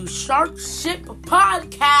Shark Ship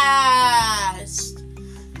Podcast.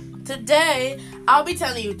 Today, I'll be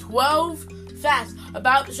telling you 12 facts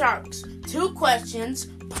about sharks. 2 questions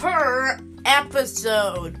per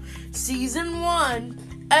episode. Season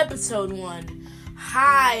 1, Episode 1.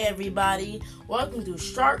 Hi, everybody. Welcome to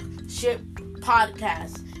Shark Ship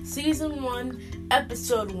Podcast. Season 1,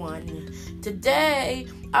 Episode 1. Today,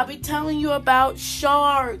 I'll be telling you about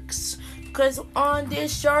sharks. Because on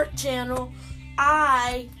this shark channel,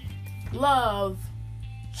 I love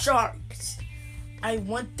sharks. I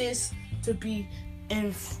want this to be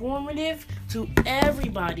informative to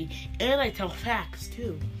everybody. And I tell facts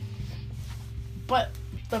too. But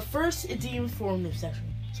the first is the informative section.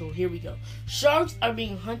 So here we go. Sharks are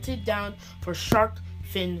being hunted down for shark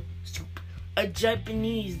fin soup, a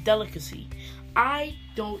Japanese delicacy. I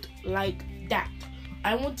don't like that.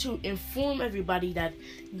 I want to inform everybody that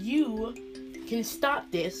you can stop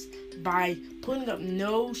this by putting up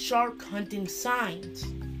no shark hunting signs.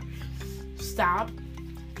 Stop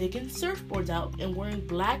taking surfboards out and wearing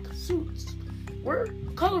black suits. Wear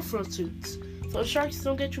colorful suits so sharks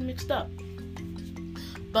don't get you mixed up.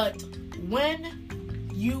 But when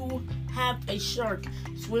you have a shark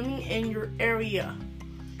swimming in your area,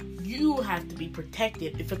 you have to be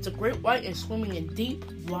protected. If it's a great white and swimming in deep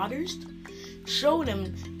waters, show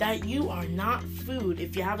them that you are not food.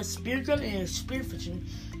 If you have a spear gun and you're spearfishing,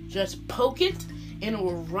 just poke it and it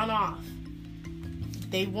will run off.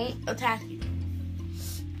 They won't attack you.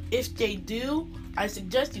 If they do, I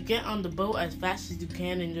suggest you get on the boat as fast as you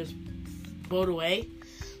can and just boat away.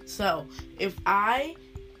 So, if I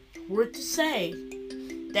were to say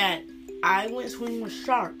that I went swimming with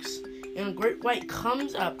sharks and a great white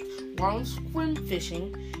comes up while I'm swim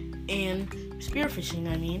fishing and spearfishing,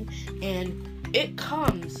 and it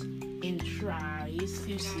comes and tries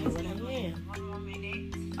to see what I am,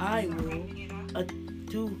 I will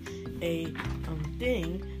do a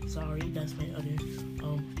thing. Sorry, that's my other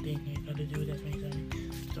thing I gotta do. That's my other.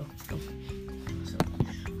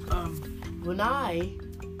 When I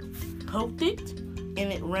poked it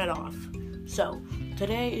and it ran off. So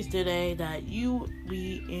today is the day that you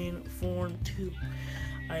be informed too.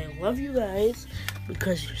 I love you guys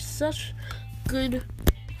because you're such good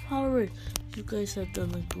followers. You guys have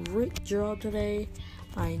done a great job today.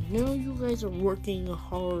 I know you guys are working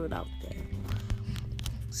hard out there.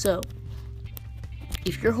 So,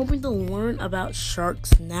 if you're hoping to learn about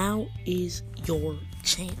sharks, now is your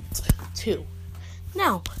chance too.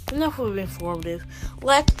 Now, enough of informative.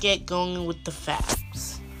 Let's get going with the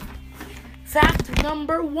facts. Fact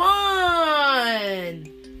number 1.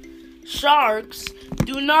 Sharks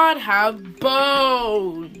do not have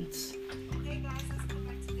bones.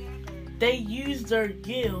 They use their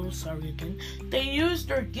gills, to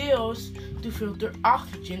filter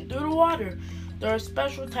oxygen through the water. They're a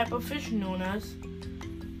special type of fish known as,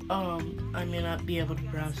 I may not be able to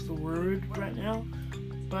pronounce the word right now,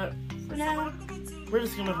 but for now, we're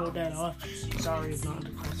just gonna hold that off. Sorry, it's not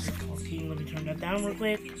the classic talking. Let me turn that down real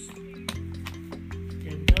quick.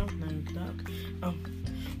 There we go, now we can talk.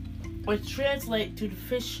 Which translate to the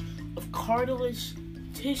fish of cartilage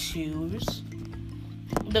tissues,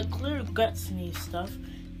 the clear gutsy stuff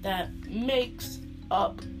that makes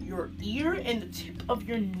up your ear and the tip of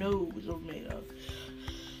your nose are made of.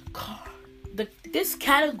 This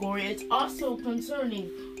category is also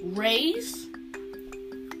concerning rays,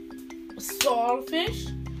 sawfish,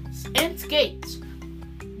 and skates.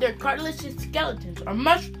 Their cartilaginous skeletons are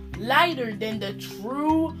much lighter than the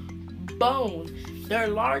true bone. Their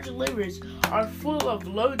large livers are full of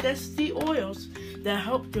low-density oils that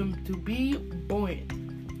help them to be buoyant.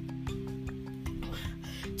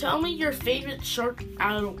 Tell me your favorite shark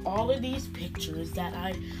out of all of these pictures that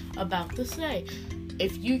I'm about to say.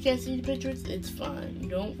 If you can't see the pictures, it's fine.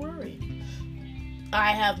 Don't worry.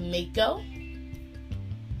 I have Mako,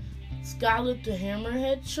 Scallop the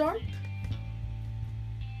hammerhead shark,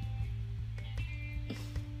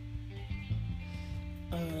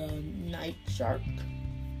 night shark,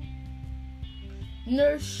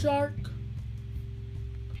 nurse shark,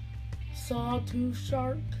 sawtooth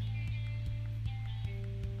shark,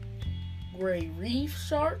 gray reef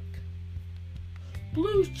shark,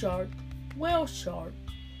 blue shark, whale shark,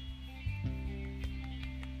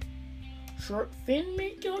 short fin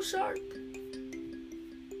mako shark.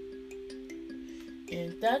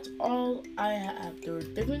 And that's all I have.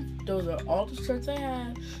 Those are all the sharks I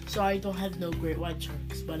have. So I don't have no great white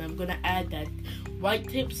sharks. But I'm gonna add that. White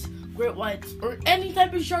tips, great whites, or any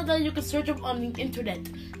type of shark that you can search up on the internet.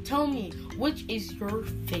 Tell me, which is your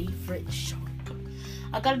favorite shark?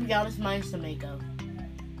 I gotta be honest, mine's the Mako.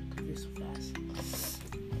 You're so fast.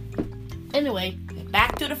 Anyway,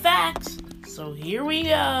 back to the facts. So here we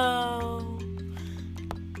go.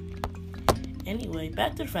 Anyway,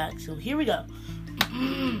 back to the facts. So here we go.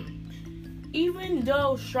 Even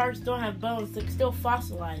though sharks don't have bones, they're still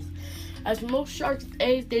fossilized. As most sharks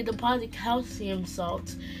age, they deposit calcium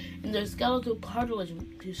salts in their skeletal cartilage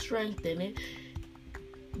to strengthen it.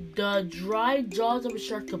 The dry jaws of a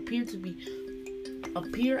shark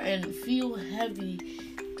appear and feel heavy,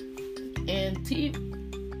 and teeth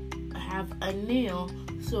have a nail,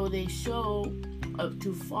 so they show up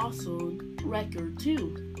to fossil record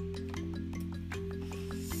too.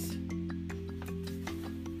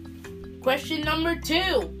 Question number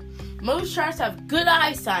 2. Most sharks have good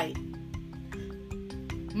eyesight.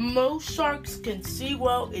 Most sharks can see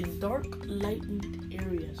well in dark, lightened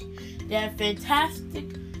areas. They have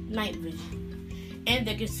fantastic night vision, and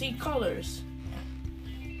they can see colors.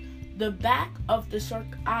 The back of the shark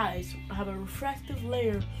eyes have a refractive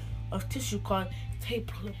layer of tissue called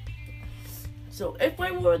tape. So if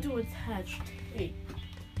I were to attach tape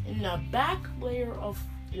in the back layer of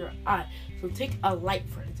your eye, so take a light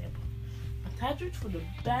for example, attach it to the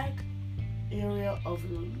back area of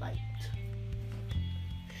your light,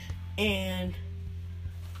 and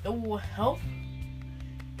it will help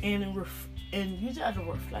and use it as a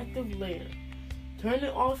reflective layer. Turn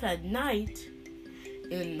it off at night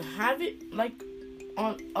and have it like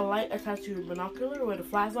on a light attached to your binocular with a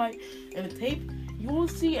flashlight and a tape. You will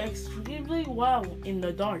see extremely well in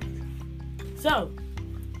the dark. So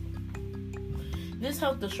this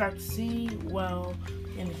helps the shark see well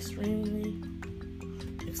and extremely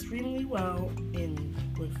well in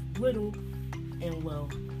with little and well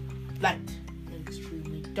light and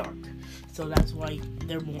extremely dark. So that's why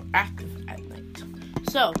they're more active at night.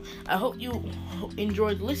 So I hope you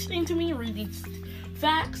enjoyed listening to me read these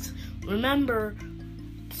facts. Remember,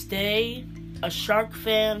 stay a shark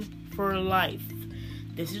fan for life.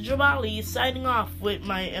 This is Jabali signing off with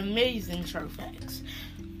my amazing shark facts.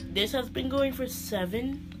 This has been going for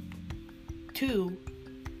 7, 2,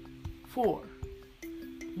 4,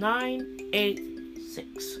 9, 8,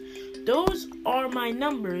 6. Those are my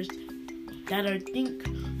numbers that I think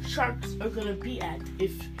sharks are going to be at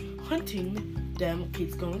if hunting them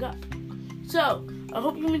keeps going up. So, I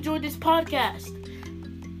hope you enjoyed this podcast.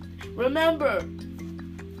 Remember,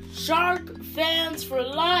 shark fans for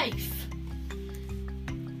life.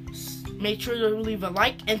 Make sure to leave a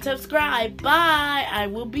like and subscribe. Bye. I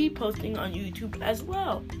will be posting on YouTube as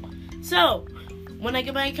well. So, when I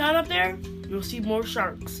get my account up there, you'll see more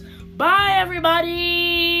sharks. Bye,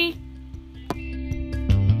 everybody.